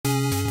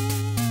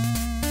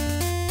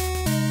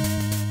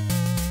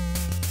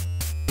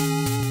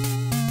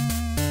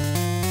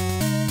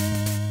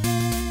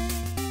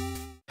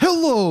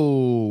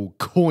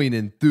coin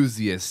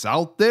enthusiasts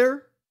out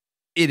there.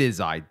 It is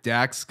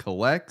iDax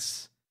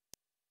Collects,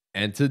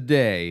 and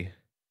today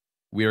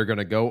we are going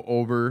to go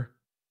over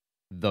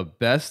the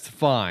best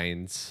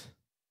finds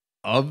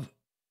of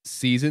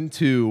Season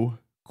 2,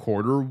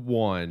 Quarter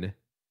 1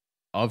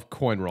 of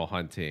coin roll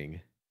hunting.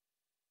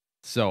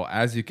 So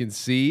as you can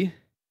see,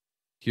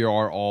 here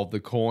are all the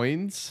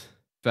coins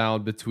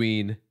found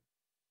between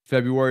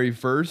February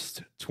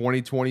 1st,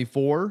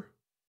 2024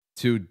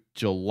 to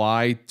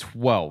July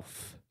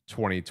 12th,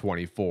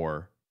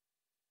 2024.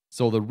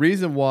 So the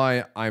reason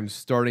why I'm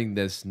starting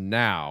this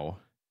now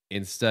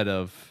instead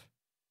of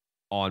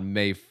on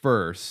May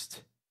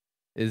 1st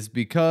is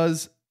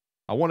because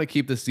I want to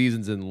keep the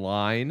seasons in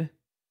line.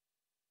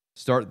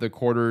 Start the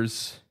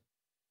quarters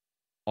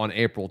on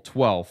April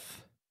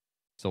 12th.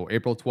 So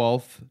April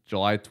 12th,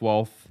 July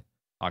 12th,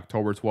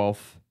 October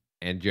 12th,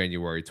 and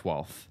January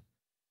 12th.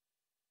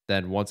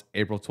 Then once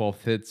April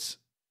 12th hits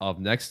of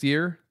next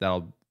year,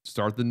 that'll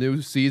start the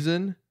new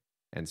season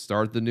and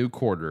start the new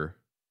quarter.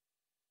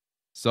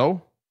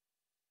 So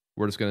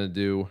we're just going to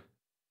do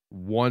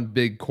one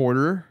big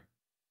quarter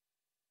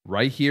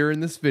right here in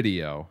this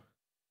video.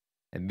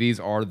 And these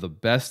are the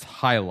best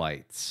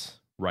highlights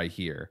right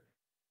here.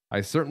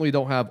 I certainly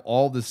don't have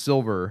all the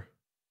silver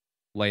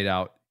laid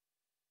out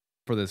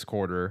for this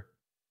quarter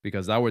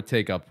because that would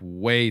take up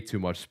way too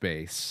much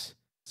space.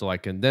 So I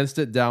condensed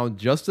it down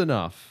just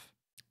enough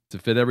to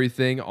fit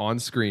everything on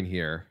screen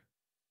here.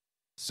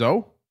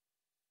 So,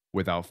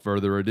 without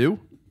further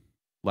ado,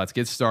 let's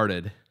get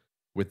started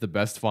with the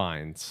best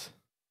finds.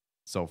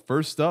 So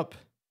first up,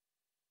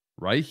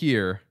 right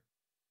here,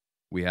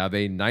 we have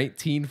a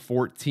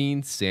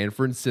 1914 San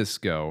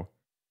Francisco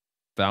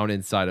found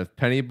inside of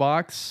penny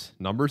box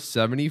number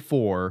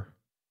 74,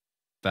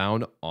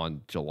 found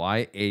on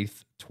July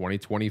 8th,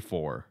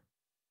 2024.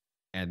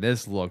 And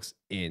this looks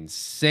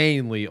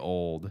insanely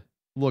old.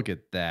 Look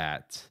at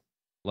that.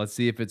 Let's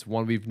see if it's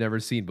one we've never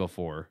seen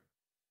before.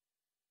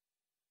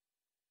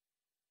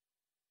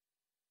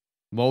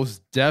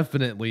 Most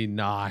definitely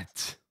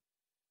not.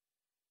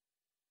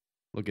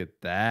 Look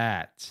at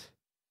that.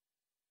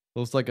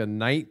 Looks like a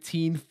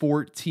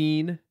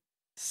 1914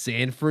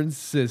 San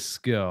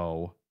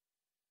Francisco.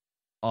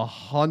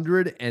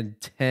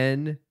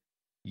 110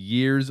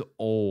 years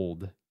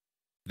old.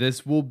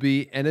 This will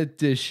be an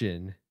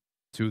addition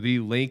to the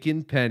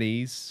Lincoln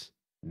Pennies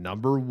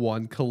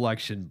 #1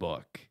 collection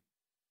book.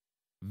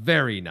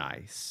 Very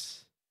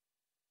nice.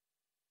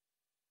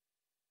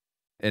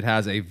 It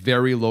has a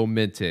very low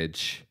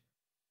mintage.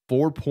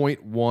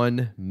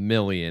 4.1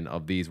 million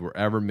of these were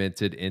ever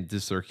minted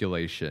into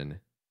circulation.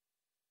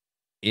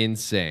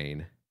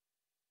 Insane.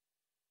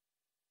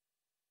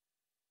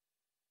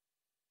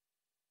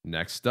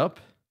 Next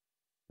up,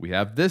 we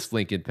have this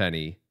Lincoln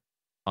penny,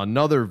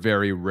 another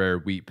very rare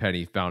wheat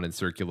penny found in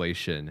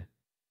circulation.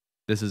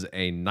 This is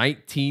a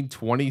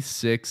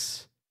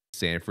 1926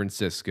 San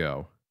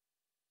Francisco.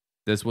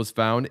 This was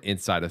found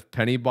inside of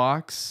penny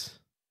box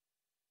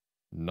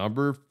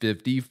number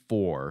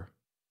 54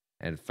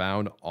 and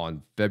found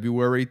on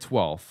February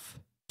 12th,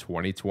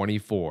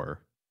 2024.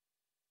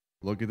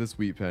 Look at this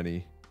wheat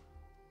penny.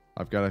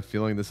 I've got a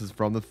feeling this is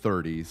from the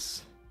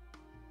 30s.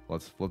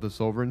 Let's flip this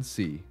over and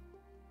see.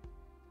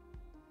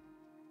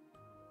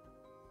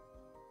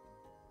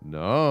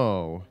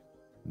 No.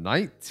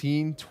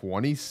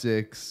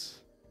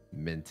 1926,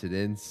 minted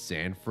in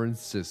San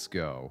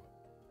Francisco.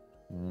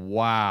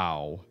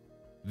 Wow.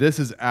 This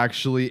is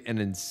actually an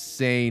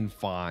insane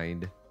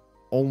find.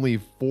 Only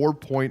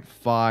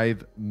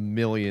 4.5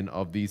 million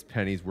of these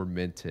pennies were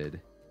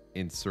minted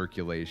in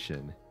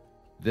circulation.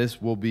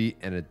 This will be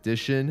an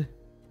addition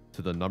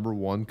to the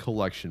 #1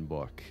 collection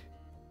book.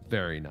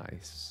 Very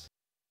nice.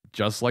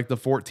 Just like the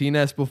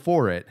 14S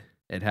before it,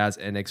 it has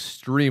an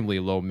extremely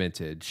low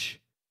mintage.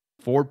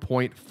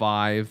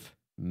 4.5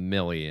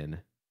 million.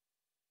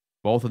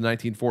 Both the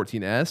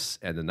 1914S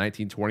and the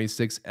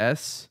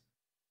 1926S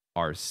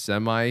are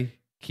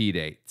semi-key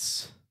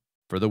dates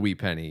for the wheat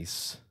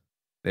pennies.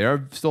 They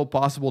are still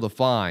possible to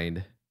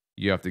find.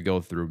 You have to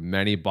go through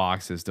many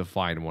boxes to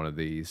find one of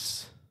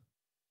these.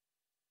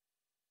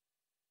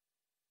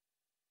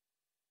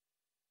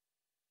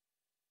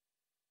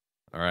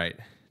 All right,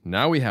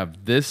 now we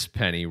have this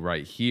penny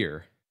right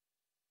here.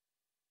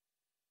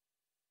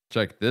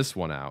 Check this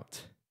one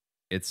out.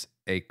 It's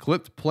a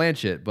clipped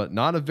planchet, but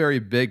not a very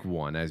big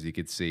one, as you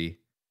can see.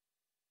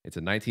 It's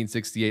a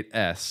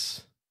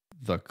 1968S.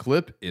 The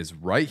clip is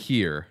right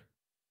here.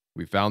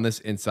 We found this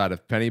inside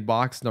of penny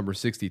box number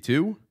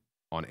 62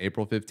 on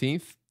April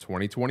 15th,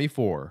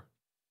 2024.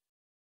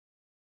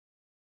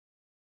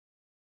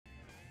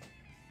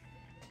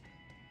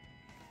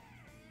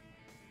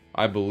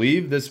 I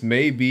believe this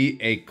may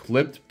be a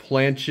clipped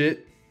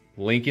planchet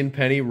Lincoln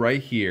penny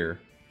right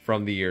here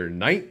from the year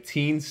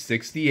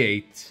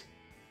 1968,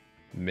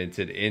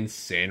 minted in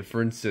San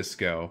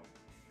Francisco.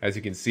 As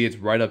you can see, it's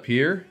right up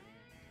here.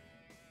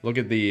 Look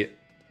at the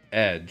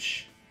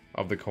edge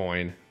of the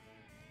coin.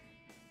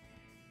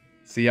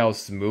 See how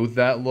smooth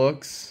that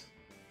looks?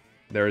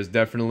 There is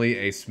definitely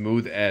a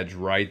smooth edge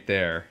right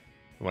there.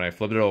 When I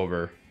flip it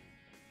over,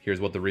 here's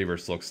what the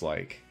reverse looks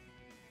like.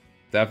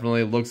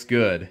 Definitely looks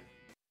good.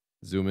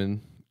 Zoom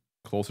in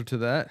closer to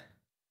that.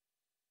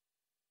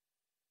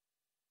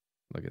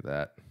 Look at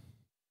that.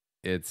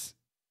 It's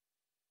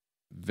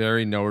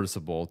very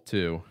noticeable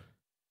too.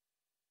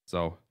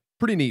 So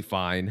pretty neat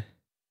find.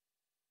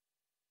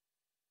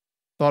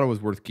 Thought it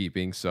was worth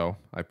keeping, so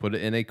I put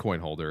it in a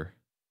coin holder.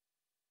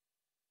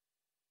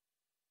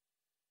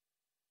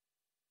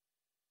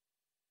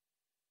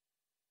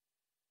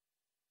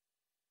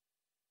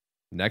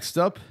 Next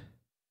up,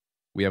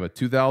 we have a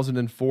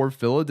 2004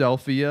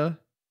 Philadelphia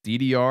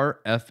DDR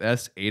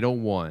FS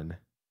 801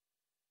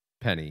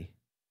 penny.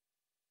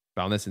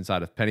 Found this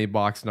inside of penny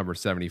box number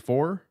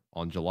 74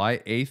 on July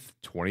 8th,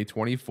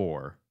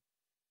 2024.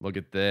 Look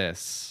at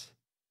this.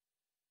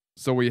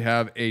 So we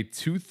have a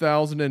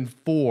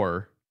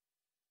 2004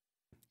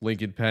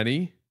 Lincoln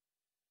penny,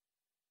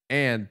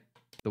 and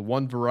the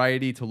one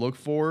variety to look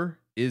for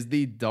is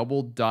the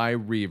double die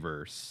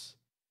reverse.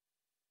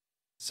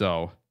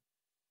 So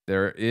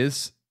there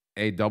is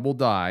a double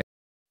die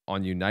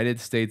on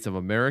United States of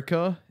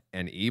America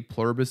and E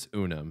Pluribus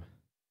Unum.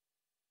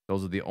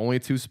 Those are the only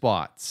two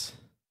spots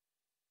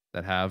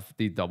that have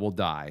the double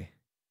die.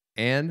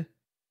 And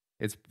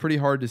it's pretty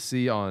hard to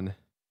see on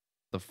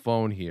the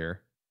phone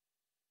here.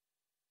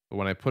 But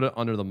when I put it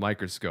under the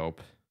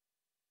microscope,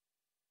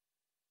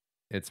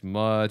 it's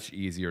much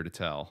easier to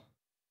tell.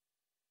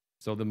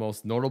 So the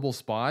most notable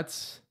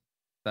spots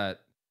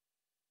that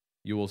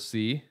you will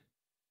see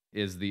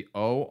is the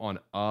O on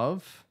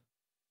of,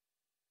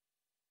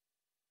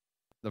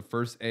 the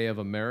first A of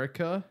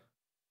America,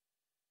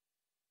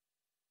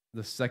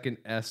 the second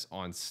S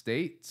on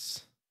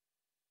states,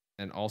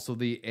 and also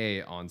the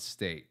A on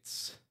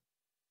states.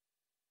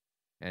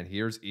 And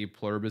here's E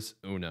Pluribus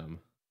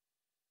Unum.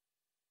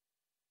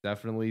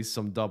 Definitely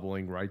some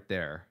doubling right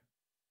there.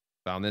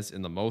 Found this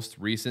in the most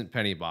recent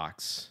penny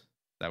box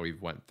that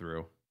we've went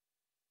through.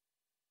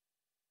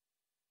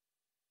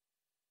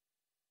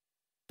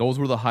 Those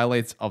were the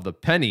highlights of the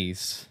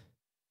pennies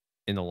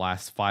in the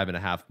last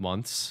 5.5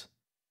 months.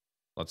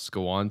 Let's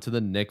go on to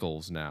the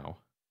nickels now.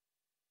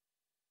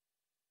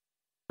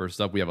 First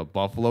up, we have a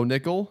Buffalo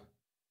nickel.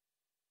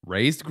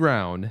 Raised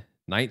ground,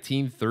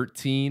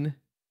 1913,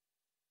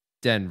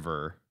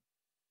 Denver.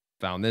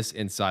 Found this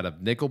inside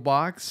of nickel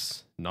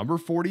box number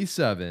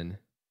 47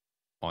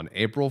 on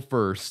April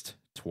 1st,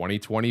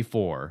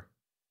 2024.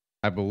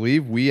 I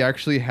believe we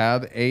actually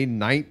have a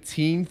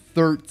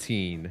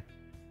 1913.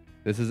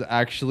 This is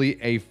actually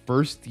a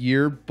first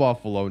year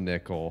Buffalo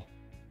nickel.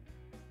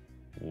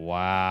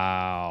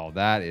 Wow,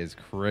 that is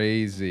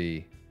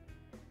crazy.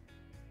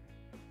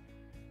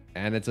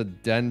 And it's a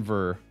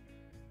Denver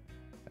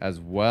as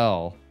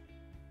well.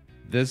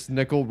 This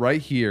nickel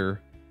right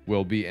here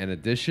will be an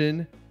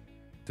addition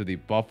to the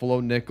Buffalo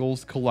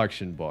Nickels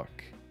collection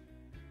book.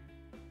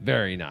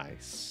 Very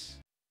nice.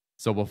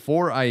 So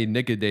before I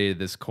liquidated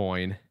this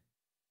coin,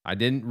 I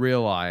didn't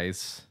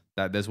realize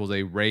that this was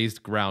a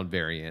raised ground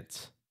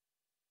variant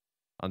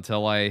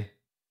until I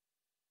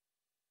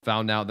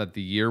found out that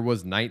the year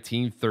was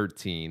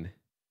 1913.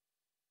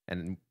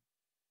 And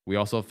we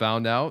also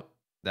found out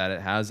that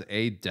it has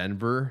a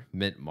Denver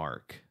mint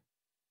mark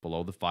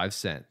below the 5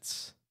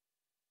 cents.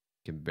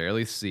 You can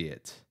barely see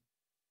it.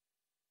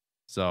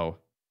 So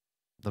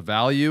the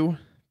value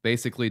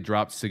basically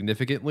dropped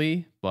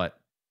significantly, but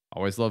I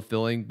always love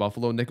filling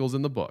Buffalo nickels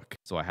in the book.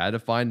 So I had to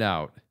find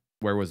out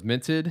where it was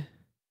minted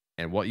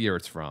and what year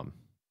it's from.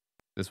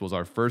 This was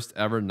our first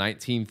ever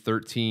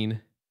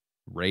 1913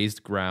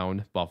 raised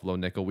ground Buffalo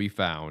nickel we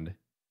found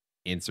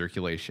in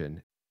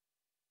circulation.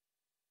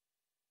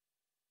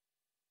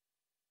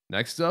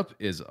 Next up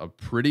is a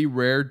pretty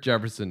rare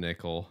Jefferson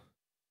nickel.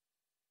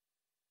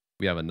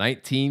 We have a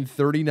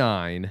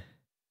 1939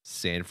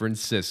 San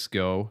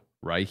Francisco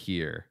right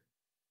here.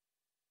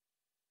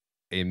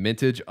 A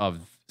mintage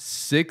of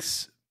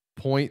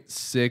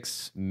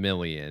 6.6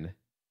 million.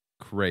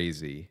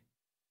 Crazy.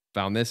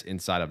 Found this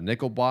inside of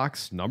nickel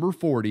box number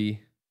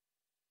 40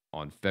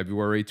 on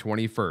February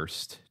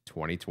 21st,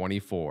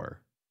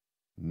 2024.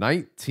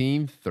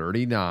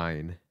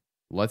 1939.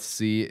 Let's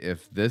see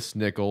if this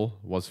nickel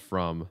was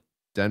from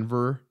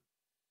Denver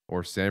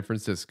or San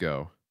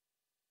Francisco.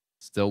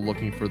 Still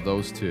looking for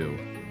those two.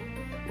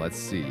 Let's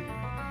see.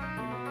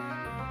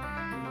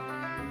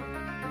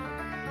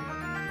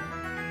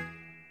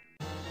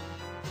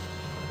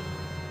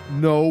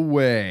 No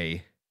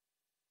way.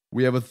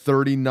 We have a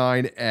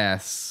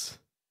 39S.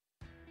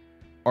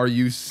 Are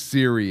you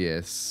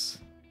serious?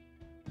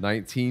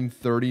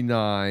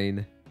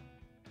 1939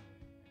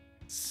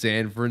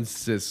 San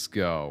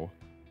Francisco.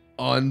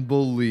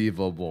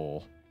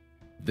 Unbelievable.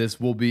 This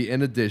will be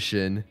an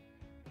addition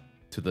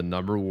to the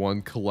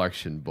 #1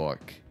 collection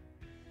book.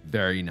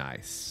 Very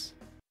nice.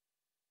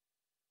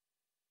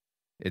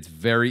 It's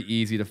very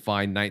easy to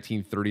find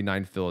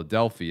 1939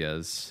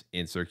 Philadelphias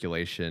in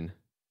circulation,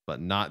 but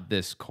not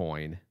this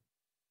coin,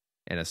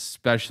 and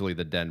especially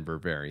the Denver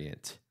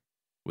variant,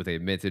 with a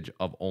mintage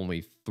of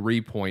only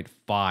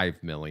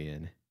 3.5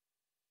 million.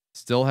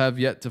 Still have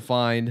yet to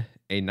find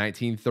a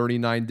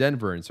 1939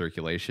 Denver in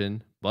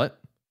circulation, but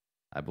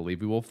I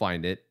believe we will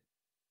find it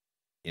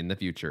in the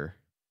future.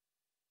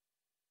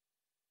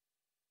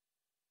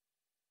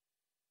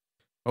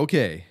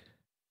 Okay,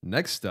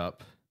 next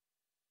up,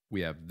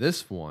 we have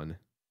this one.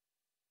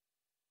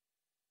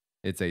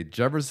 It's a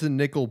Jefferson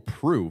nickel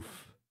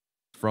proof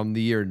from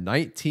the year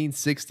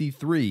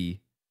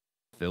 1963,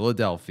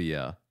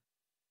 Philadelphia,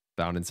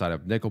 found inside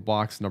of nickel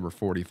box number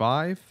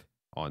 45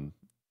 on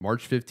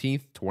March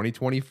 15th,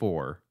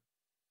 2024.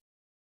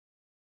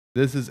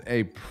 This is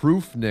a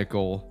proof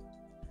nickel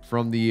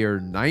from the year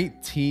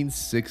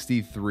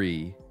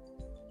 1963.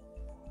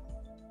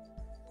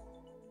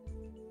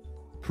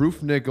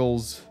 Proof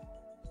nickels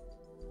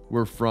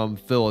were from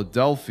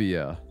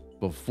Philadelphia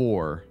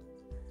before.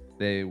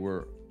 They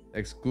were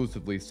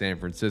exclusively San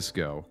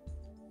Francisco.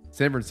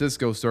 San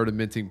Francisco started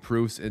minting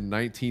proofs in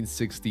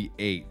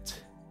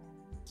 1968.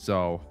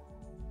 So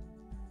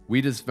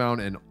we just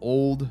found an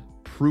old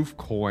proof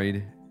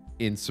coin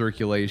in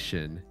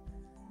circulation.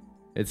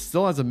 It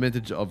still has a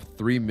mintage of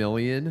 3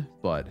 million,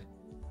 but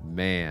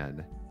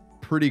man,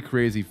 pretty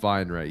crazy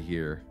find right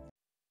here.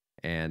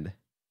 And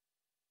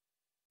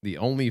the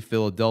only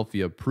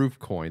Philadelphia proof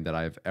coin that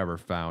I've ever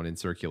found in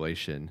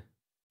circulation.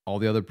 All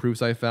the other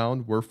proofs I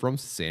found were from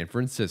San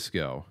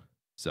Francisco.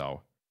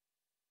 So,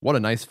 what a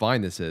nice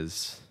find this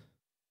is.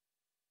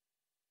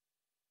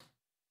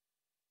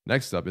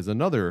 Next up is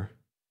another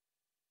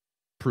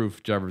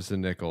proof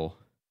Jefferson nickel.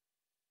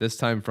 This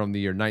time from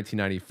the year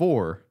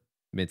 1994,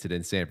 minted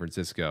in San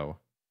Francisco.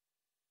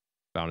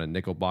 Found in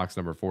nickel box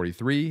number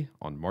 43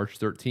 on March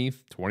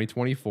 13th,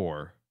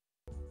 2024.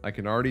 I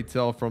can already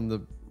tell from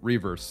the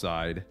reverse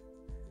side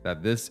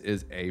that this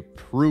is a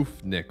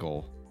proof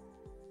nickel.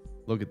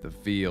 Look at the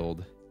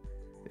field.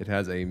 It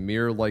has a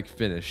mirror-like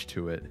finish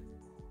to it.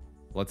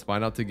 Let's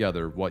find out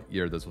together what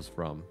year this was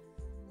from.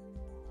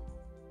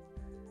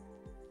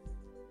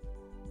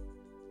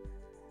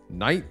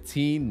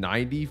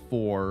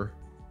 1994,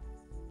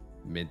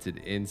 minted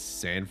in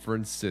San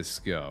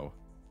Francisco.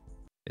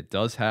 It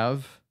does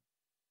have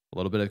a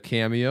little bit of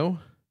cameo.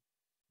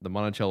 The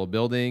Monticello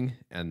building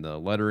and the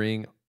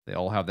lettering, they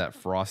all have that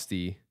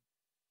frosty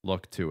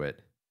look to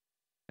it.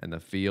 And the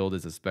field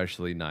is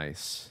especially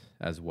nice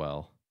as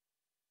well.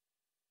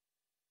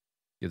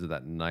 Gives it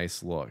that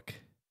nice look.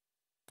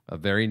 A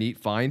very neat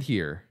find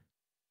here.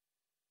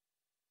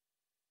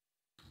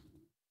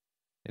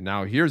 And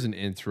now here's an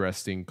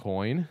interesting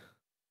coin.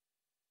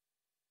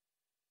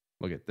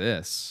 Look at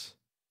this.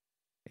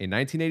 A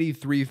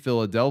 1983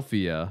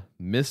 Philadelphia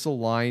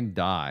misaligned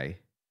die.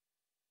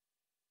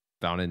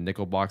 Found in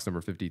nickel box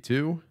number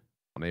 52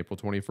 on April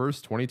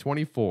 21st,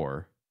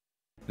 2024.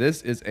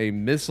 This is a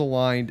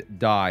misaligned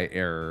die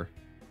error.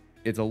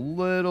 It's a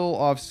little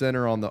off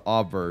center on the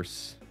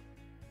obverse,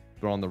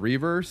 but on the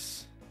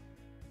reverse,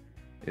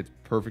 it's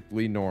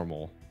perfectly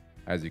normal,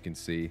 as you can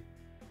see.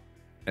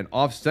 An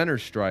off center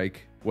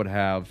strike would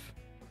have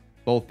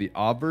both the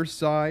obverse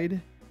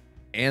side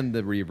and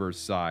the reverse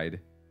side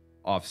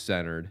off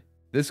centered.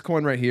 This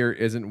coin right here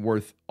isn't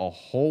worth a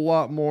whole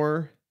lot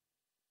more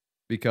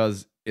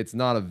because it's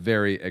not a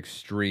very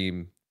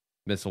extreme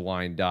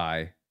misaligned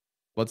die,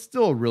 but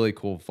still a really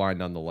cool find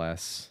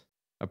nonetheless.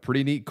 A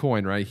pretty neat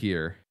coin right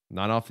here.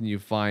 Not often you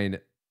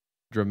find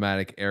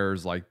dramatic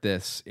errors like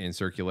this in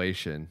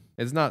circulation.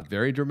 It's not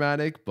very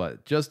dramatic,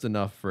 but just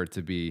enough for it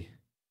to be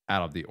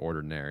out of the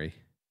ordinary.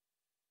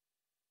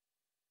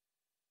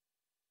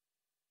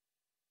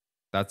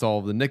 That's all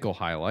of the nickel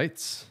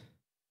highlights.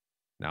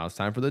 Now it's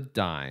time for the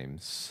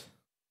dimes.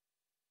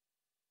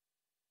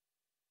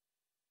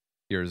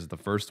 Here's the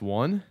first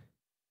one.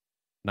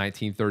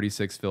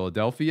 1936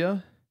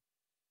 Philadelphia.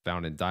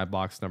 Found in die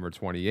box number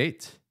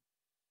 28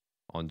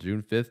 on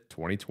June 5th,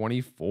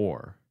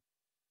 2024.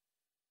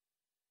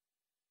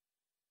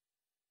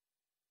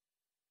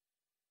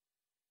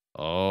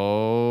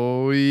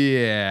 Oh,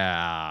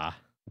 yeah.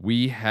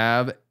 We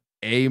have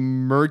a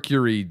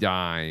Mercury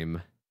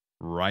dime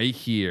right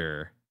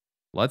here.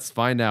 Let's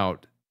find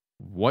out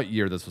what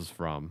year this was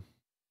from.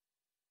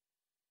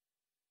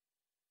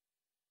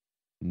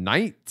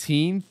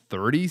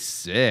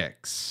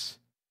 1936.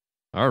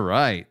 All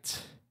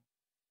right.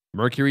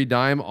 Mercury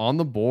dime on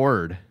the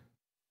board.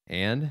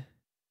 And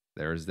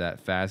there's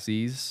that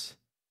Fassies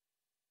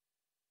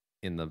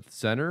in the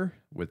center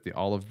with the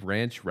olive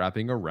branch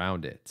wrapping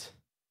around it.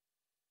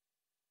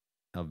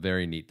 A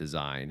very neat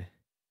design.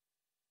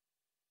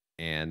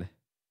 And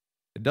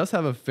it does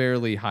have a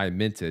fairly high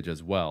mintage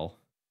as well.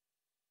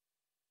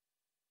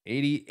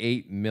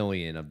 88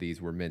 million of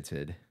these were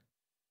minted,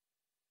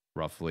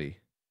 roughly.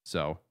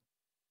 So,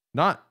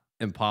 not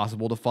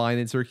impossible to find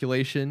in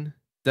circulation.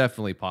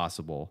 Definitely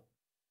possible.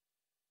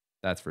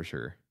 That's for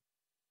sure.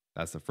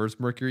 That's the first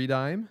Mercury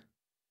dime.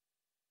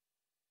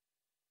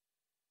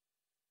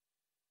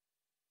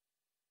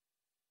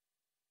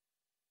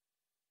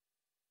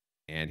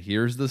 And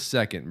here's the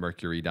second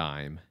Mercury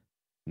dime.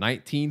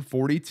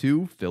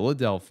 1942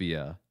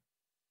 Philadelphia.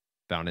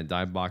 Found in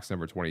dime box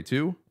number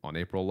 22 on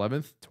April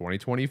 11th,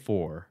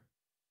 2024.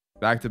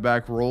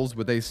 Back-to-back rolls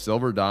with a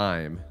silver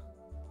dime.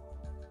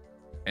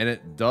 And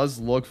it does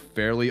look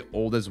fairly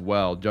old as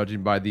well,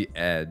 judging by the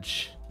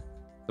edge.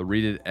 The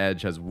reeded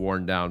edge has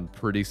worn down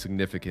pretty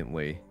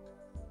significantly.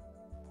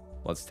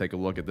 Let's take a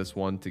look at this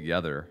one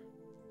together.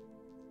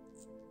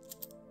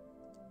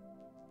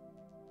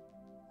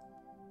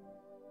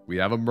 We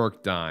have a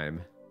Merc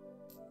dime.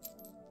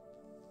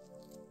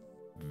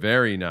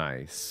 Very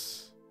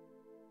nice.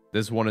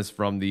 This one is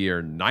from the year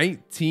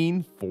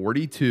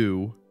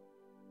 1942.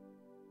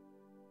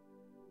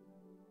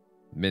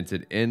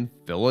 Minted in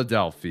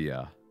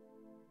Philadelphia.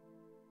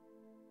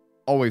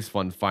 Always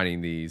fun finding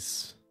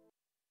these.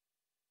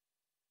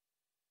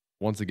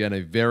 Once again,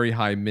 a very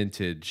high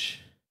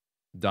mintage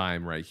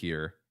dime right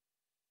here.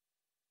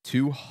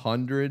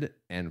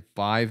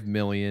 205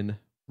 million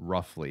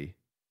roughly.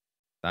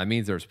 That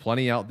means there's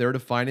plenty out there to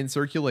find in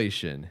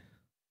circulation.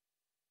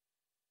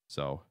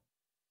 So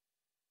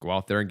go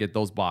out there and get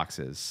those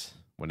boxes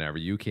whenever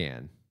you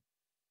can.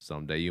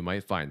 Someday you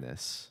might find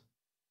this.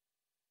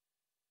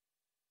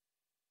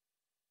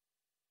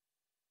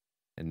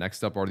 And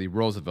next up are the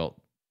Roosevelt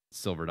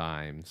silver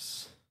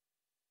dimes.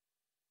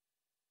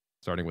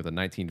 Starting with a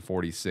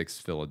 1946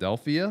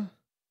 Philadelphia,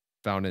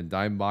 found in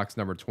dime box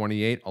number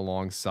 28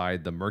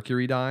 alongside the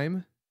Mercury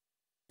dime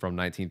from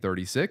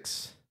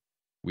 1936.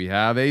 We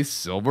have a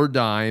silver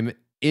dime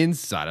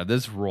inside of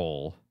this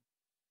roll.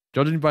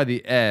 Judging by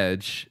the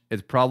edge,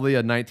 it's probably a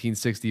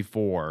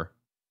 1964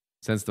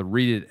 since the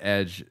reeded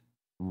edge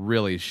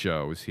really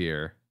shows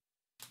here.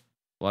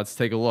 Let's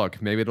take a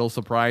look. Maybe it'll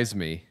surprise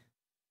me.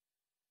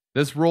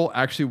 This roll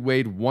actually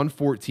weighed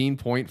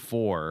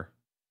 114.4,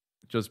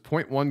 just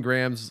 0.1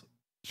 grams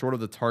short of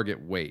the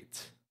target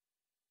weight.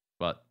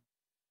 But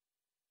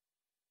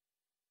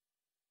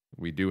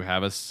we do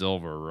have a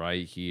silver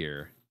right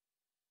here.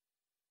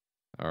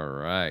 All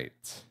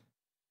right.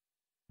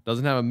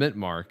 Doesn't have a mint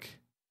mark.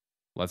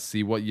 Let's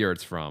see what year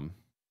it's from.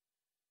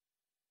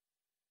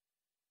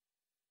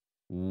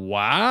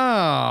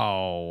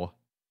 Wow.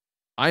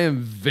 I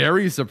am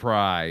very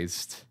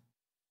surprised.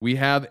 We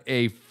have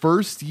a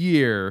first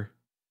year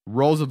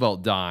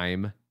Roosevelt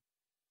dime,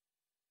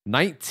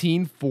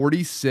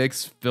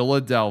 1946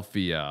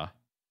 Philadelphia.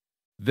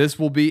 This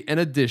will be an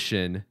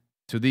addition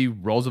to the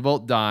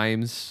Roosevelt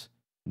Dimes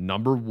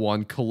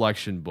 #1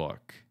 collection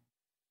book.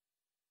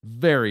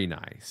 Very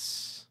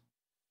nice.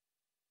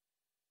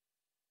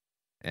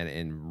 And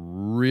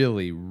in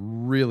really,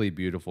 really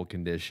beautiful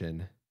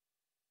condition.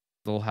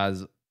 Still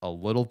has a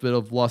little bit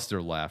of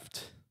luster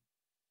left.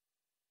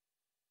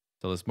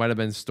 So this might have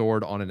been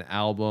stored on an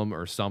album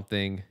or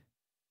something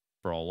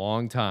for a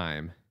long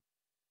time.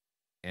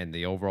 And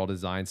the overall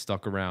design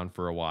stuck around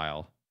for a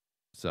while.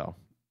 So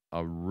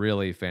a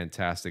really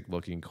fantastic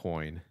looking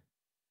coin.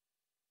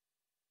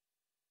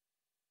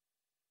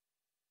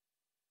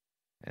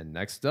 And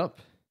next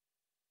up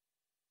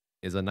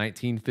is a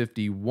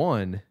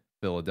 1951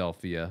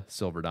 Philadelphia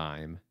silver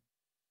dime.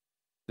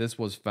 This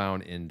was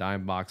found in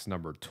dime box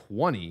number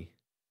 20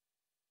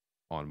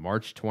 on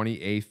March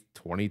 28th,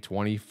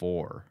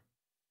 2024.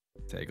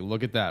 Take a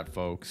look at that,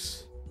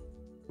 folks.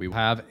 We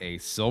have a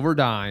silver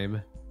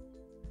dime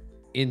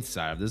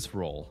inside of this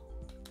roll.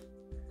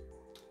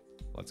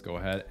 Let's go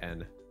ahead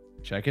and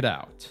check it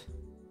out.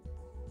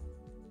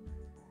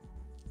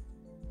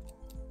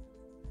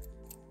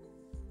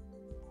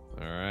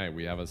 All right,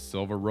 we have a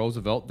silver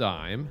Roosevelt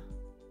dime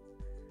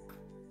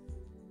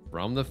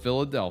from the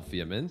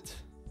Philadelphia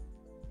Mint.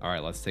 All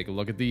right, let's take a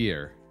look at the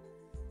year.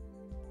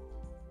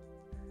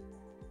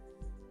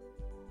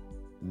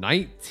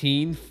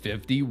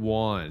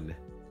 1951.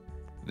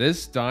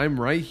 This dime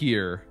right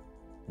here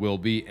will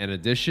be an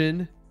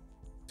addition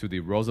to the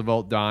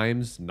Roosevelt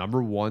Dimes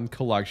 #1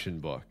 collection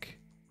book.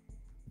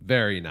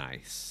 Very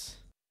nice.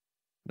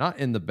 Not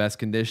in the best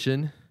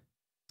condition.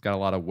 It's got a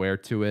lot of wear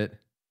to it,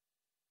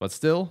 but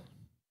still,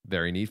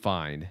 very neat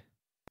find.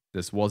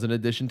 This was an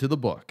addition to the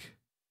book,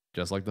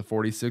 just like the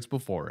 46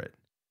 before it.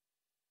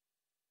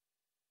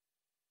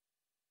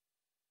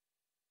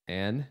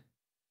 And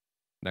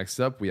next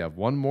up, we have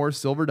one more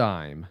silver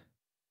dime,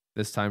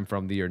 this time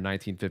from the year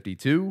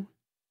 1952,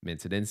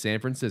 minted in San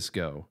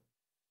Francisco.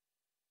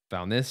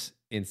 Found this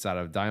inside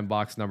of dime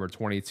box number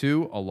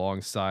 22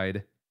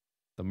 alongside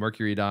the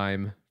Mercury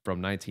dime from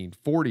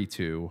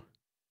 1942.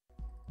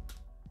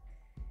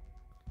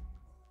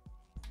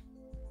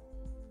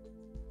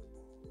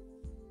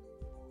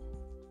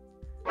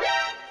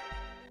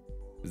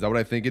 Is that what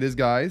I think it is,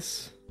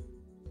 guys?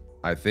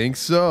 I think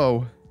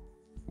so.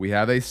 We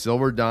have a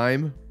silver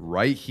dime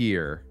right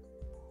here.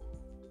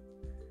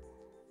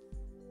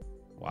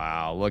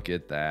 Wow, look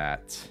at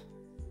that.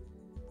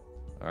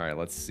 All right,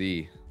 let's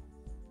see.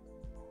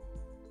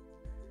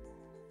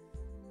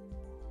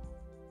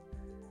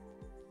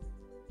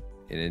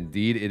 And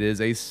indeed, it is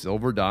a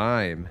silver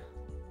dime.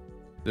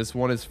 This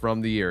one is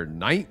from the year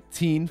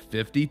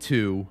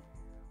 1952.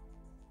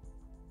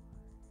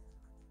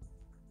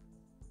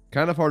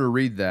 Kind of hard to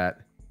read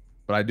that,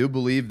 but I do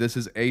believe this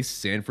is a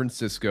San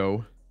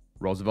Francisco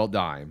Roosevelt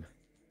dime.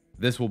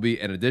 This will be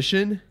an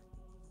addition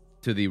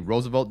to the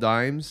Roosevelt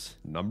Dimes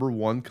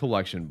 #1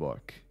 collection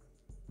book.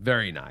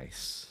 Very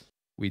nice.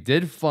 We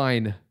did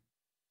find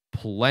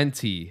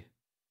plenty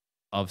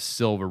of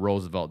silver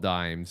Roosevelt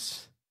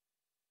Dimes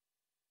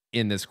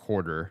in this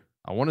quarter.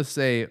 I want to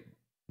say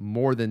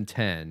more than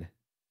 10.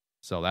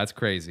 So that's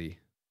crazy.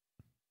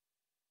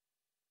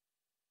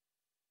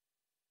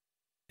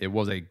 It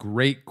was a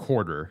great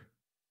quarter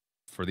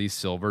for these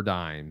silver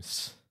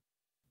dimes.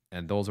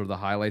 And those are the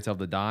highlights of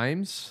the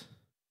dimes.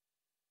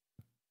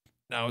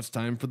 Now it's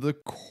time for the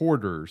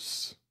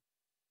quarters.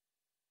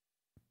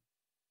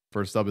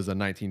 First up is a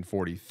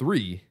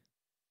 1943,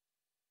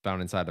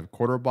 found inside of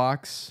quarter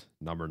box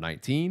number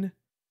 19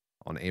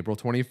 on April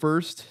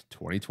 21st,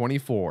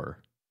 2024.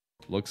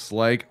 Looks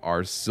like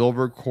our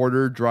silver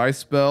quarter dry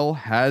spell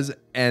has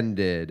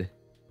ended.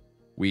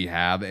 We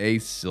have a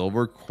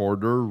silver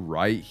quarter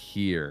right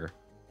here.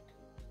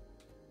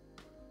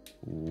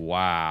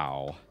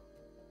 Wow.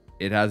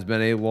 It has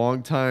been a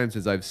long time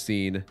since I've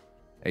seen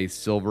a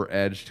silver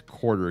edged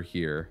quarter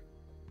here.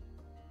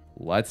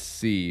 Let's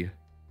see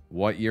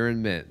what year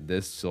and mint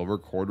this silver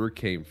quarter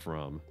came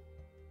from.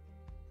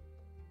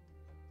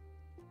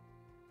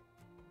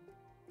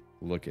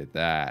 Look at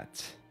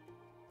that.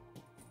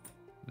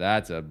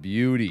 That's a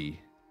beauty.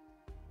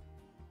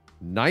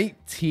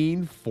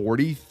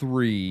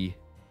 1943.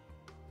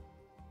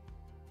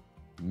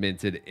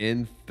 Minted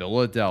in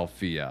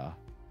Philadelphia.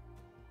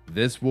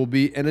 This will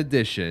be an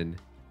addition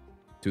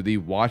to the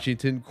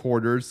Washington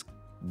Quarters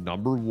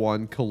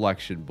 #1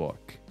 collection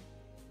book.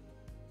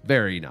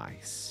 Very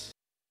nice.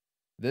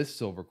 This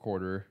silver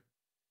quarter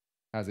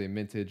has a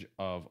mintage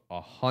of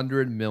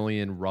 100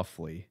 million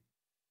roughly.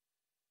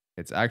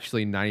 It's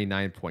actually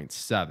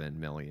 99.7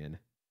 million.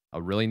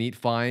 A really neat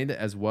find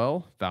as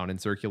well, found in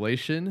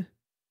circulation.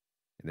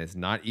 And it's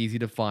not easy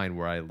to find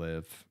where I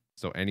live.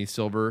 So any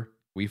silver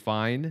we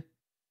find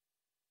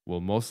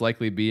will most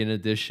likely be an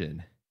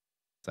addition.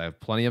 So I have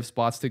plenty of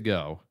spots to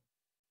go.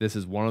 This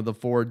is one of the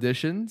 4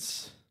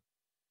 additions.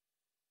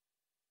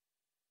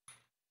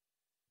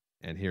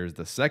 And here's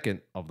the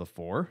second of the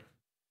 4.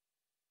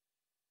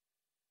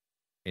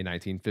 A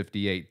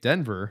 1958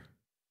 Denver,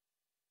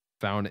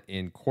 found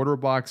in quarter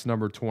box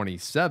number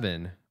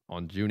 27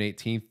 on June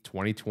 18th,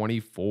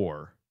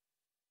 2024.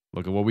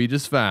 Look at what we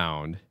just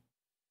found.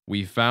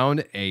 We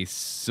found a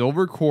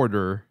silver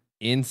quarter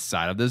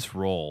inside of this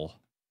roll.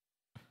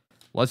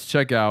 Let's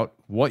check out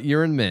what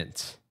year and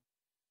mint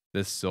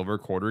this silver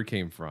quarter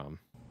came from.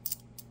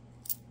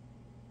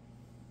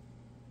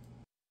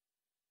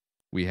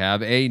 We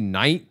have a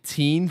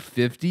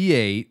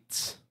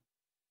 1958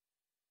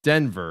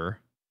 Denver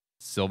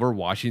silver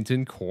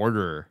Washington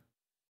quarter.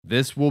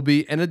 This will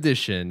be an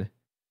addition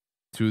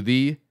to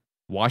the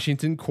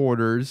Washington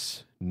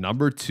Quarters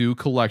 #2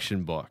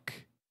 collection book.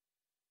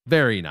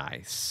 Very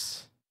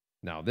nice.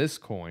 Now this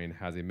coin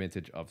has a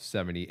mintage of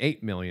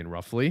 78 million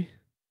roughly.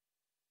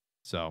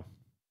 So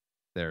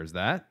there's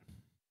that.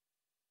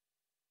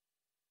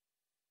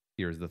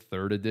 Here's the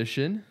 3rd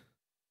edition.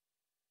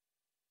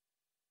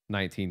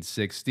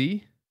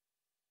 1960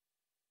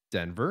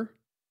 Denver,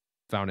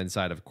 found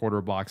inside of quarter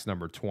box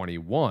number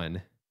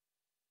 21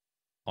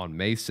 on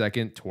May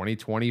 2nd,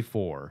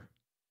 2024.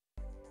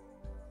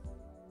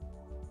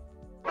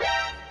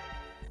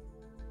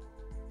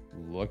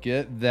 Look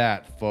at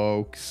that,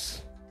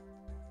 folks.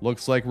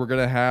 Looks like we're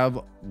going to have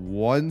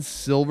 1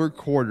 silver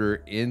quarter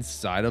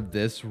inside of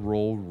this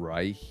roll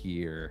right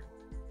here.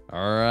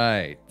 All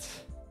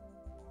right.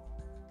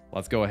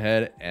 Let's go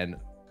ahead and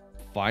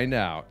find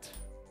out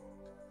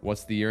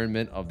what's the year and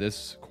mint of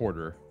this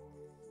quarter.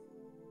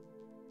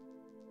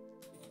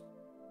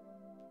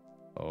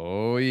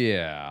 Oh,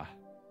 yeah.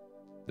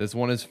 This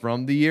one is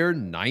from the year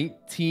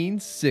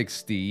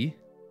 1960.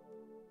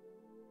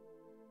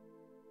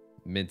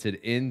 Minted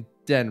in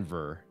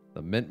Denver.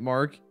 The mint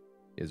mark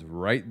is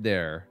right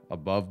there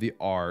above the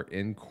R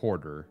in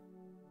quarter.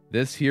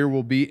 This here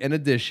will be an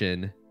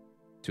addition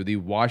to the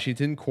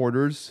Washington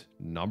Quarters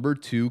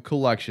 #2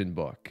 collection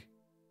book.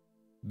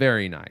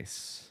 Very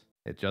nice.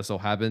 It just so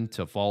happened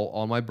to fall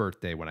on my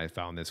birthday when I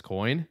found this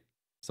coin.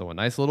 So a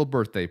nice little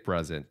birthday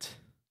present.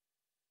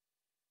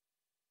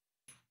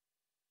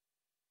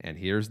 And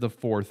here's the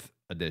 4th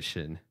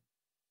edition.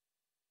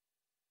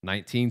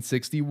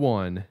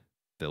 1961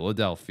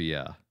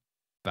 Philadelphia.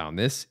 Found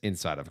this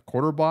inside of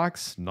quarter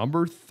box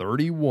number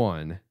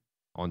 31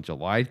 on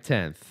July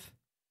 10th,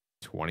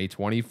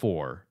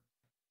 2024.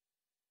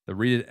 The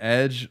reeded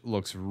edge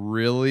looks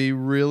really,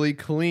 really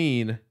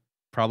clean.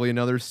 Probably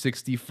another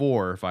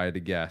 64 if I had to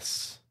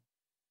guess.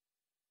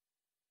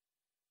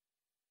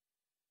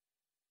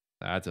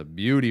 That's a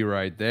beauty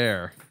right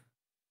there.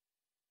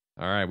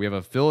 All right, we have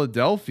a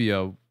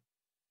Philadelphia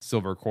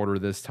silver quarter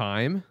this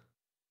time.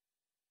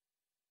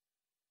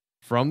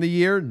 From the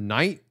year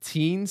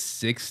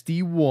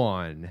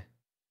 1961.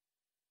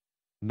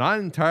 Not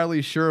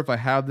entirely sure if I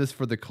have this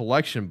for the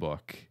collection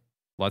book.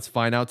 Let's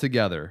find out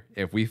together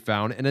if we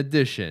found an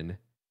addition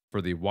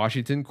for the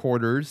Washington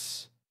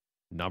Quarters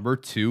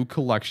 #2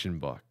 collection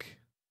book.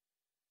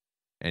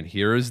 And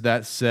here is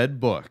that said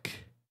book.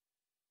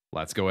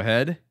 Let's go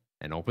ahead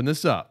and open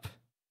this up.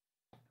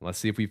 Let's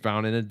see if we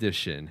found an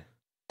addition.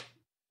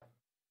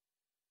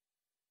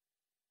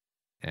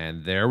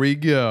 And there we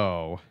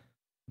go.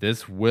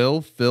 This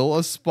will fill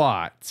a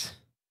spot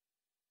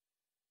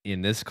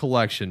in this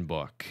collection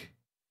book.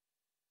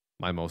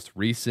 My most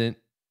recent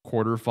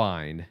quarter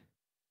find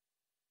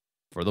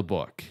for the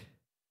book.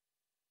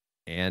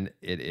 And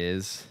it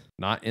is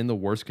not in the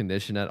worst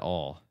condition at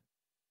all.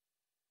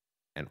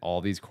 And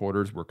all these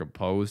quarters were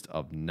composed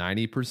of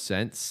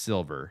 90%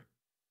 silver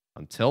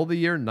until the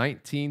year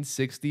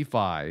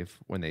 1965,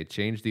 when they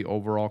changed the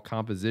overall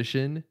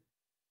composition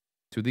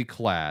to the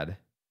clad,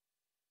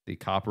 the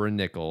copper and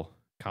nickel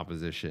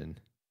composition.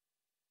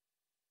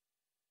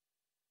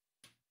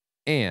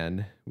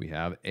 And we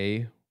have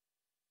a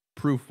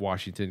proof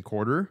Washington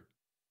quarter,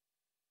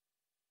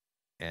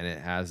 and it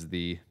has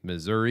the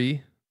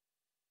Missouri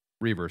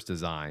reverse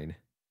design.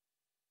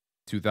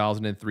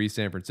 2003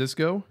 San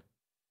Francisco,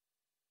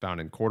 found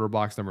in quarter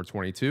box number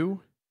 22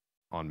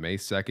 on May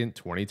 2nd,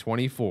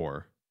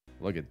 2024.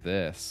 Look at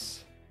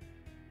this.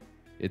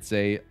 It's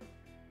a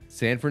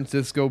San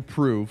Francisco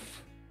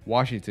proof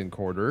Washington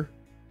quarter.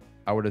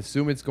 I would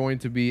assume it's going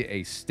to be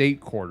a state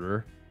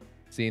quarter,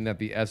 seeing that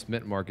the S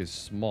mint mark is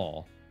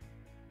small.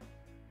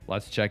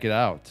 Let's check it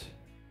out.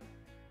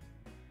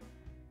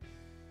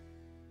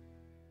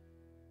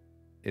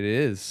 It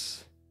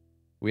is.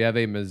 We have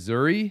a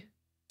Missouri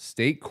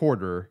state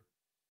quarter.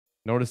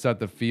 Notice that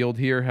the field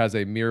here has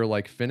a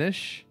mirror-like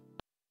finish.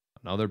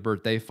 Another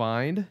birthday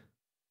find,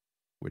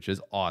 which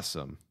is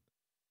awesome.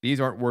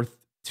 These aren't worth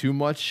too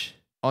much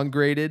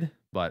ungraded,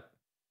 but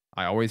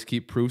I always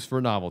keep proofs for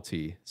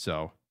novelty,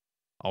 so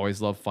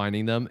always love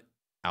finding them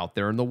out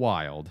there in the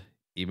wild,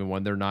 even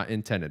when they're not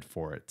intended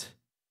for it.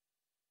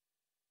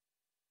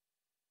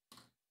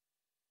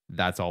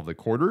 That's all the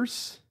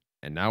quarters,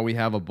 and now we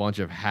have a bunch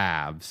of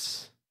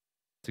halves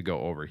to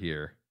go over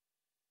here.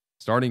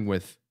 Starting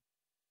with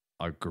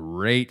a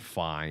great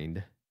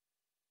find,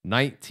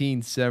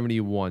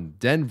 1971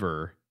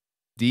 Denver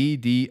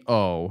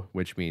DDO,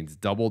 which means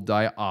double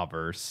die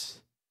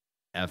obverse,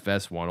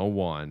 FS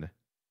 101,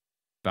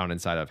 found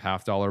inside of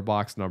 $half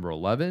box number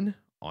 11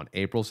 on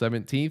April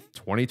 17th,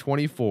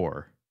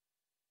 2024.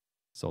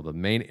 So the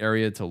main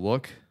area to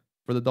look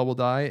for the double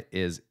die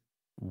is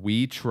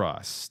We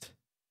Trust,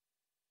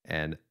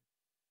 and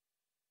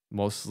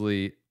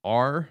mostly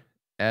R,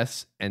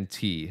 S, and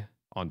T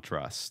on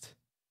Trust.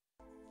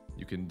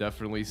 You can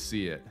definitely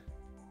see it.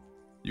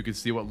 You can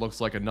see what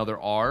looks like another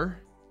R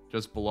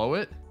just below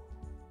it.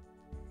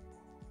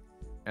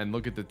 And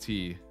look at the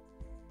T.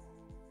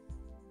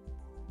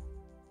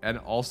 And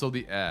also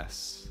the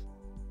S.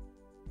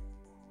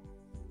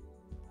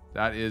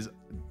 That is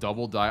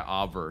double die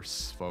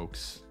obverse,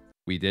 folks.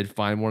 We did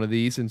find one of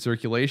these in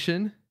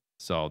circulation,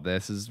 so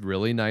this is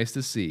really nice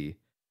to see.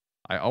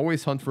 I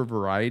always hunt for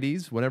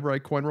varieties whenever I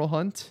coin roll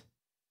hunt.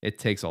 It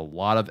takes a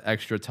lot of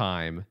extra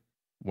time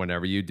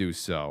whenever you do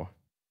so,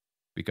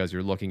 because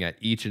you're looking at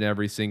each and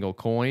every single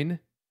coin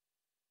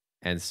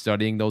and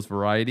studying those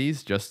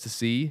varieties just to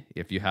see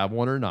if you have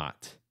one or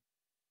not.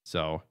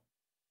 So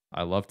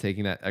I love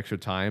taking that extra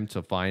time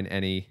to find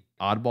any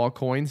oddball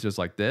coins just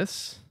like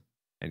this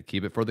and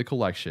keep it for the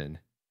collection.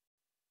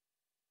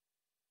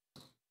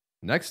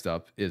 Next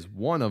up is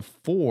one of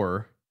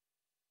 4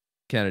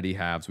 Kennedy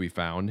halves we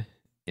found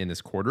in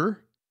this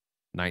quarter.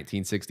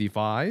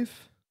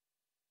 1965.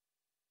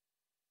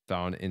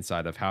 Found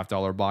inside of $half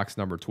box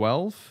number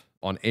 12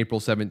 on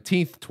April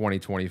 17th,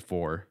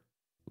 2024.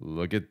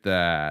 Look at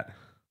that.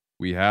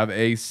 We have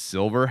a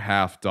silver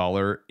 $half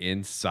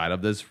inside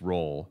of this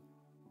roll.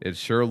 It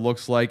sure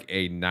looks like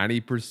a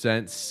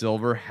 90%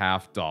 silver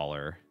 $half.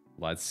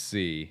 Let's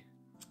see.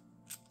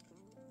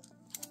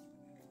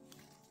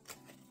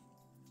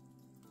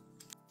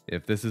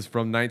 If this is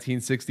from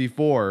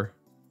 1964,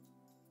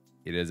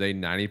 it is a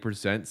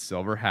 90%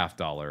 silver $half.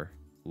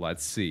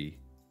 Let's see.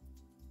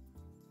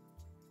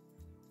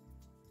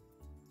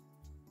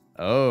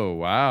 Oh,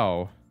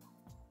 wow.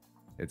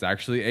 It's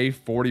actually a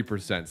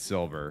 40%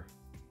 silver.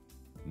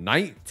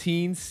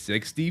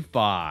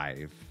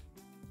 1965.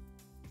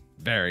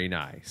 Very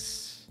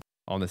nice.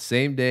 On the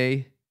same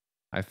day,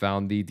 I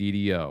found the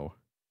DDO.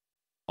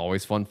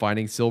 Always fun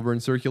finding silver in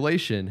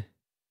circulation.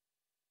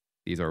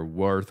 These are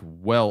worth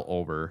well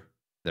over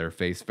their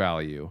face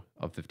value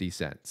of 50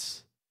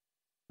 cents.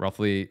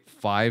 Roughly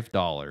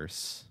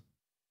 $5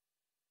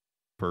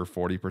 per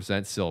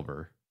 40%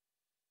 silver.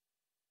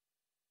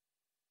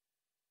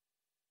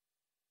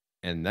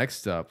 And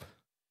next up,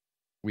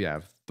 we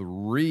have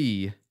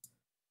 3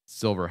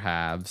 silver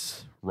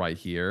halves right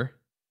here,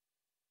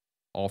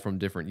 all from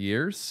different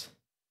years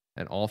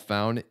and all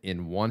found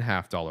in one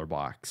 $half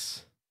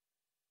box.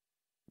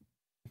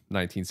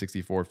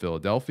 1964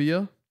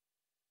 Philadelphia,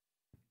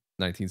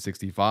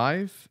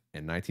 1965,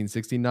 and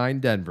 1969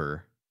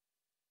 Denver,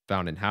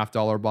 found in $half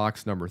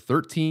box number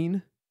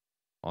 13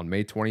 on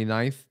May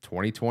 29th,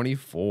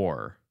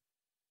 2024.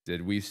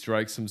 Did we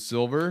strike some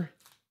silver?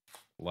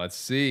 Let's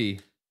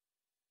see.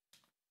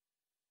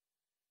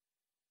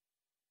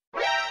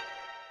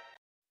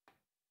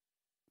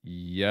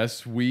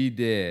 Yes, we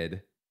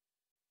did.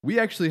 We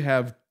actually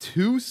have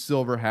two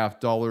silver half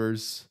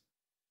dollars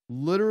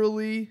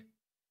literally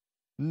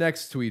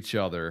next to each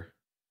other.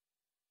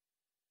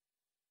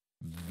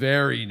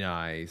 Very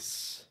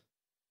nice.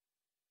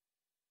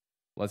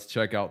 Let's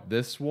check out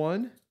this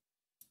one.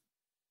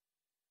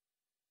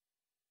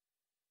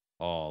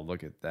 Oh,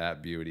 look at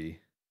that beauty.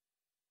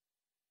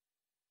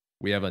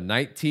 We have a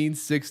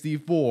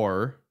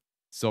 1964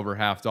 silver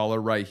half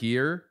dollar right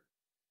here.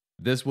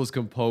 This was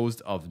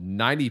composed of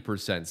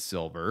 90%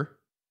 silver.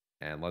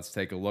 And let's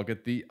take a look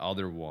at the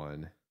other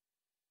one.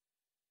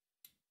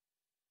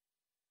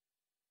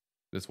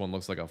 This one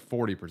looks like a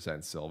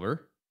 40%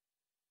 silver.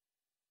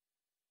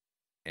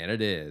 And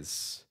it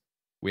is.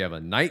 We have a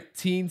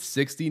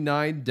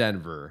 1969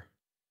 Denver.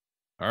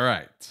 All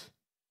right.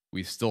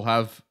 We still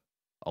have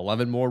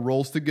 11 more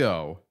rolls to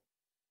go.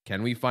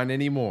 Can we find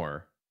any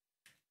more?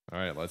 All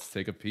right, let's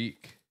take a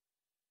peek.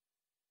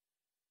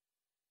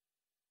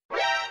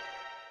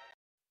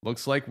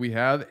 Looks like we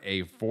have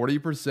a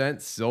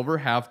 40% silver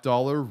half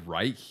dollar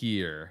right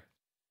here.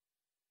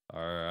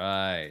 All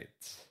right.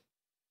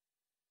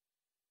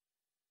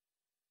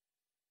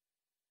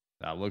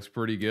 That looks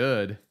pretty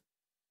good.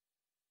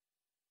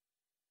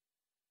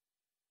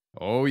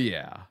 Oh,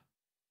 yeah.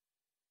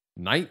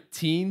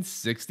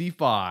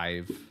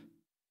 1965.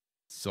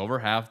 Silver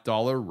half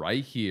dollar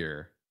right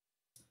here.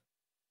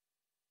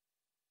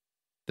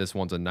 This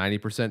one's a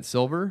 90%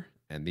 silver,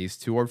 and these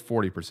two are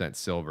 40%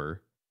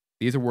 silver.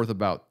 These are worth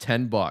about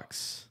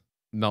 $10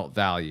 melt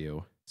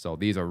value. So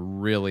these are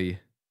really,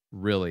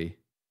 really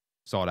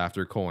sought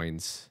after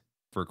coins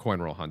for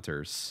coin roll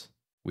hunters.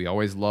 We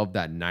always love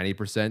that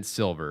 90%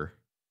 silver,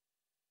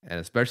 and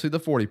especially the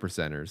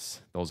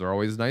 40%ers. Those are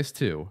always nice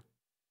too.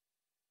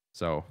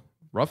 So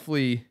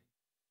roughly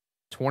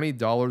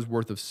 $20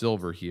 worth of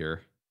silver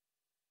here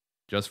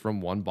just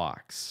from one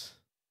box.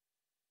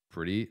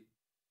 Pretty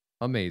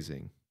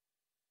amazing.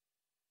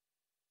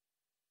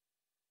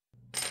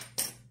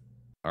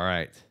 All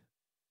right.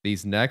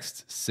 These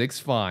next 6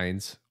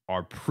 finds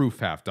are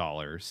proof half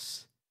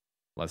dollars.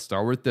 Let's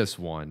start with this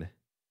one.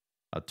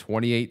 A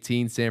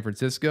 2018 San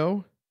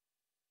Francisco,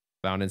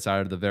 found inside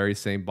of the very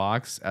same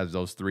box as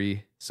those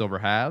 3 silver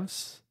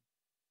halves.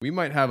 We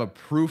might have a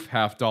proof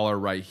half dollar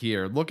right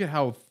here. Look at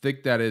how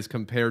thick that is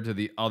compared to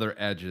the other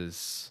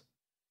edges.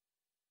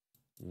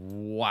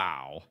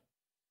 Wow.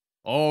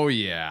 Oh,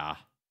 yeah.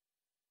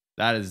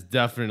 That is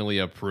definitely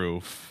a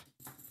proof.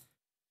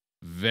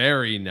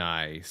 Very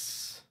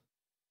nice.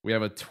 We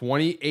have a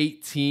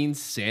 2018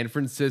 San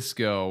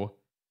Francisco.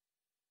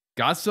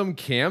 Got some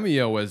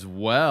cameo as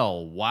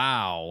well.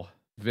 Wow.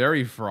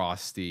 Very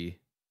frosty.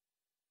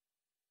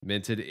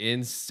 Minted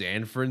in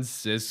San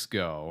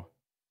Francisco.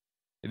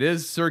 It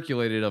is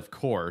circulated, of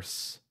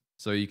course.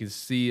 So you can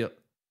see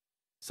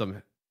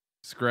some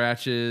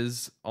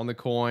scratches on the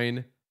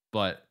coin,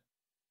 but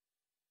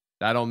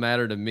that don't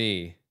matter to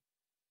me.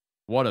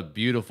 What a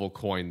beautiful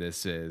coin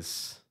this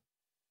is.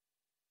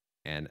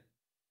 And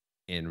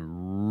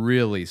in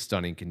really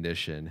stunning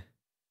condition.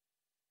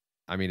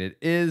 I mean, it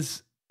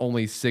is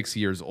only 6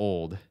 years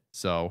old,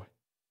 so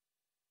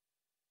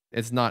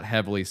it's not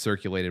heavily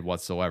circulated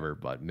whatsoever,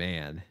 but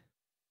man,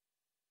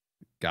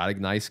 got a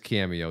nice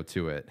cameo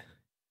to it,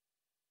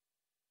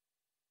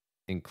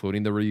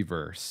 including the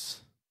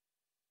reverse.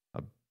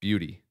 A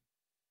beauty.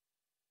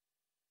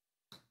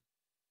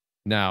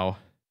 Now,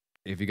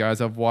 if you guys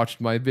have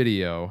watched my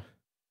video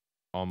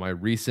on my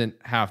recent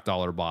half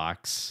dollar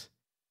box,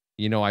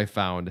 you know I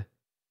found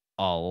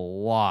a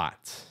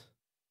lot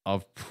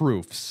of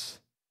proofs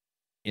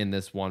in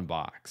this one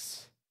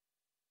box.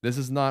 This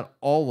is not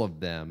all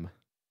of them.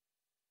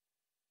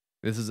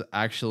 This is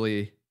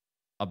actually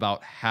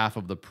about half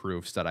of the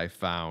proofs that I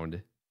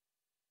found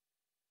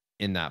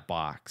in that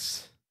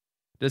box.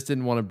 Just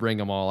didn't want to bring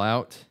them all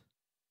out.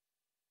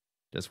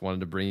 Just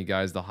wanted to bring you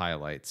guys the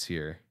highlights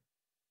here.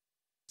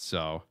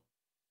 So,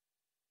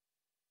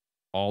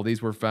 all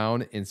these were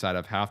found inside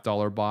of half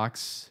dollar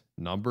box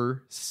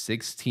number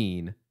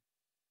 16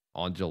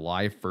 on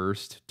July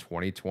 1st,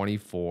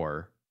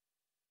 2024.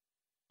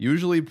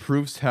 Usually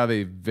proofs have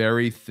a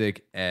very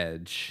thick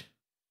edge.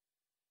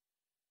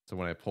 So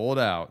when I pull it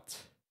out,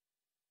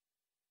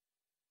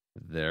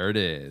 there it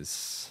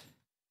is.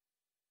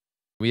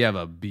 We have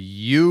a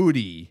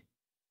beauty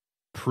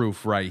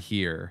proof right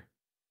here.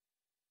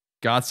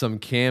 Got some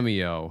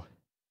cameo.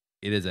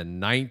 It is a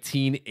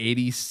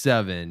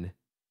 1987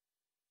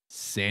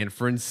 San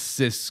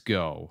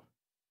Francisco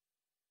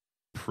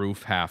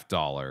proof half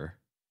dollar.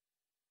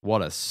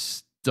 What a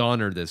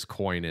stunner this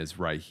coin is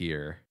right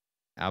here.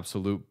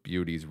 Absolute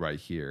beauties right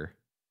here.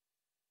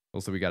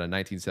 Also, we got a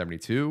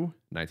 1972,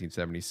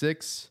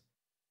 1976,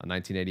 a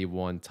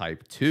 1981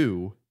 Type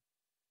 2.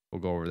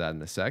 We'll go over that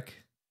in a sec.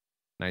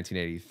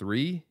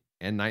 1983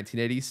 and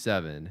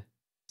 1987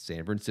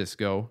 San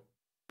Francisco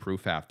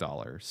proof half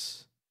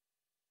dollars.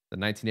 The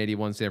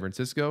 1981 San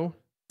Francisco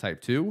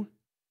Type 2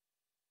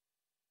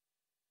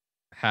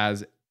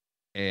 has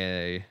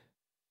a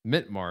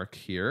mint mark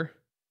here.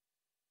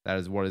 That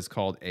is what is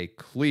called a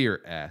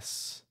clear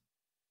S.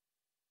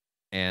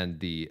 And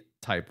the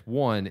type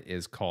 1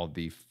 is called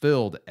the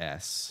filled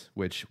S,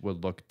 which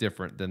would look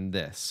different than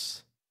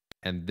this.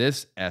 And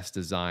this S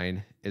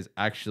design is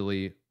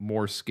actually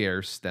more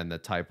scarce than the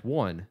type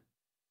 1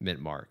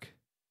 mint mark.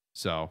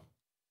 So,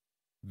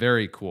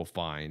 very cool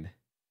find.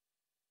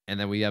 And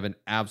then we have an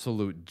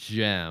absolute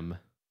gem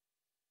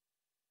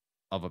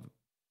of a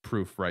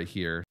proof right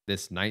here.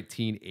 This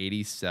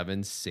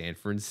 1987 San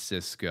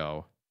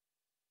Francisco.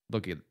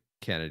 Look at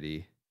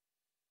Kennedy.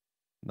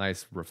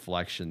 Nice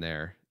reflection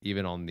there,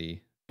 even on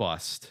the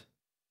bust.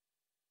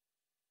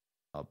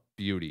 A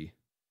beauty.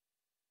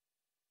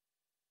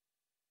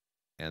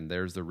 And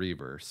there's the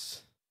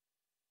reverse.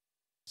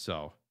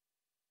 So,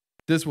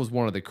 this was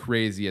one of the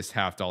craziest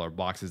 $half-dollar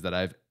boxes that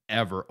I've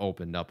ever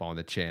opened up on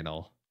the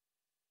channel.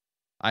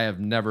 I have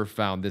never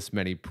found this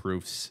many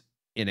proofs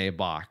in a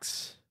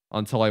box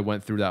until I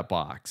went through that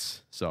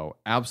box. So,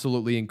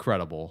 absolutely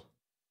incredible.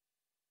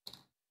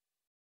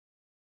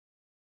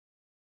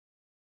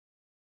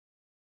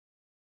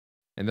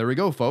 And there we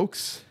go,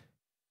 folks.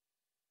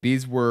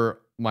 These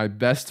were my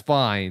best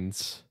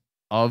finds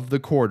of the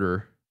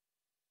quarter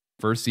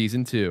for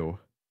season 2.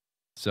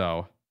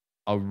 So,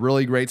 a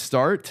really great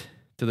start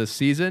to the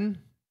season.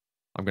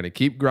 I'm going to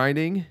keep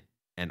grinding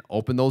and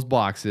open those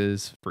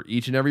boxes for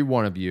each and every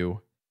one of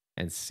you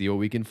and see what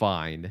we can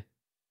find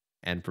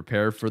and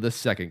prepare for the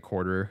second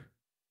quarter,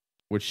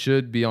 which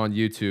should be on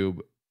YouTube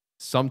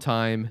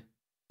sometime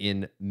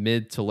in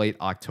mid to late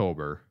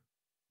October.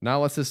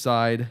 Now let's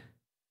decide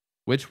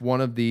which one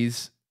of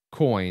these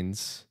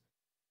coins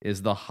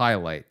is the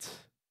highlight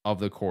of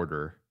the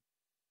quarter.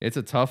 It's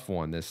a tough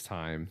one this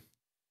time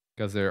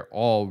because they're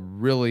all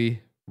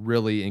really,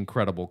 really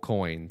incredible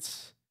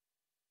coins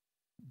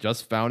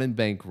just found in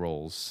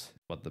bankrolls.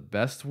 But the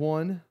best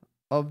one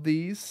of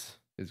these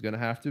is going to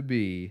have to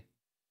be,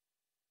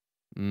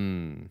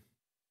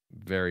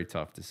 very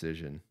tough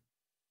decision.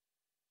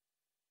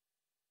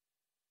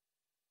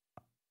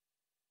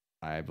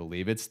 I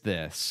believe it's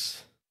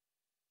this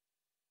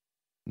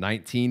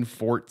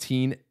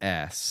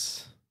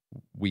 1914S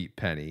wheat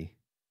penny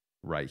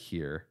right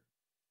here.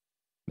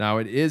 Now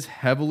it is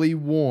heavily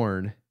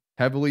worn,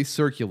 heavily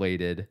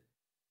circulated,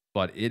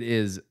 but it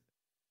is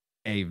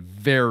a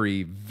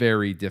very,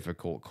 very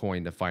difficult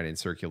coin to find in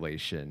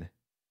circulation.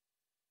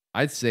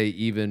 I'd say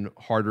even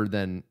harder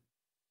than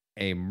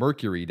a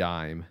Mercury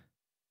dime.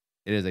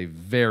 It is a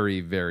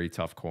very, very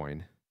tough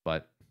coin,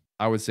 but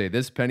I would say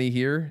this penny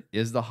here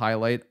is the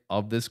highlight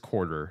of this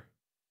quarter.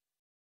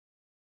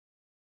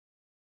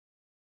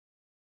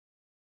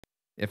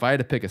 If I had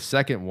to pick a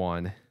second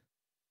one,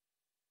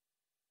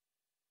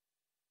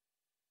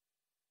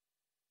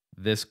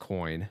 this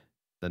coin,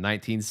 the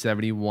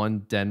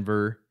 1971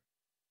 Denver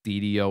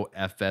DDO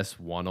FS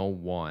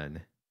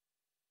 101.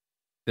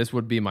 This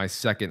would be my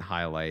second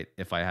highlight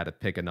if I had to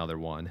pick another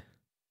one.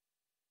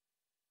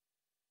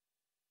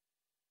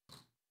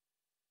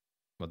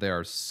 But there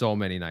are so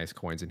many nice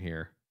coins in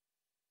here.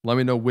 Let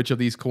me know which of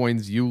these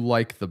coins you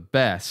like the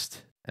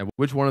best, and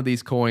which one of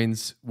these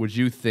coins would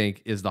you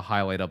think is the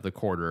highlight of the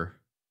quarter.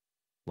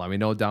 Let me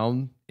know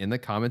down in the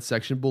comments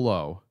section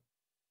below.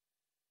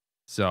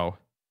 So,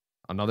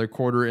 another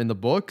quarter in the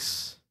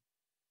books.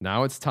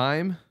 Now it's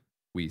time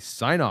we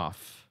sign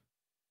off.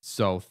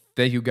 So,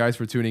 thank you guys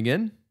for tuning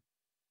in.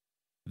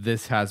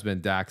 This has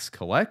been Dax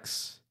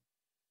Collects,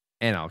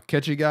 and I'll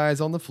catch you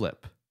guys on the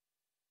flip.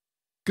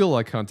 Good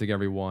luck hunting,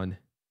 everyone,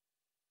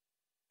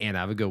 and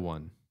have a good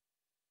one.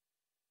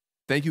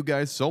 Thank you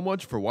guys so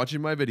much for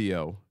watching my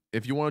video.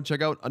 If you want to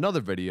check out another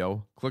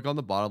video, click on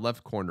the bottom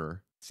left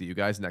corner. See you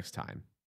guys next time.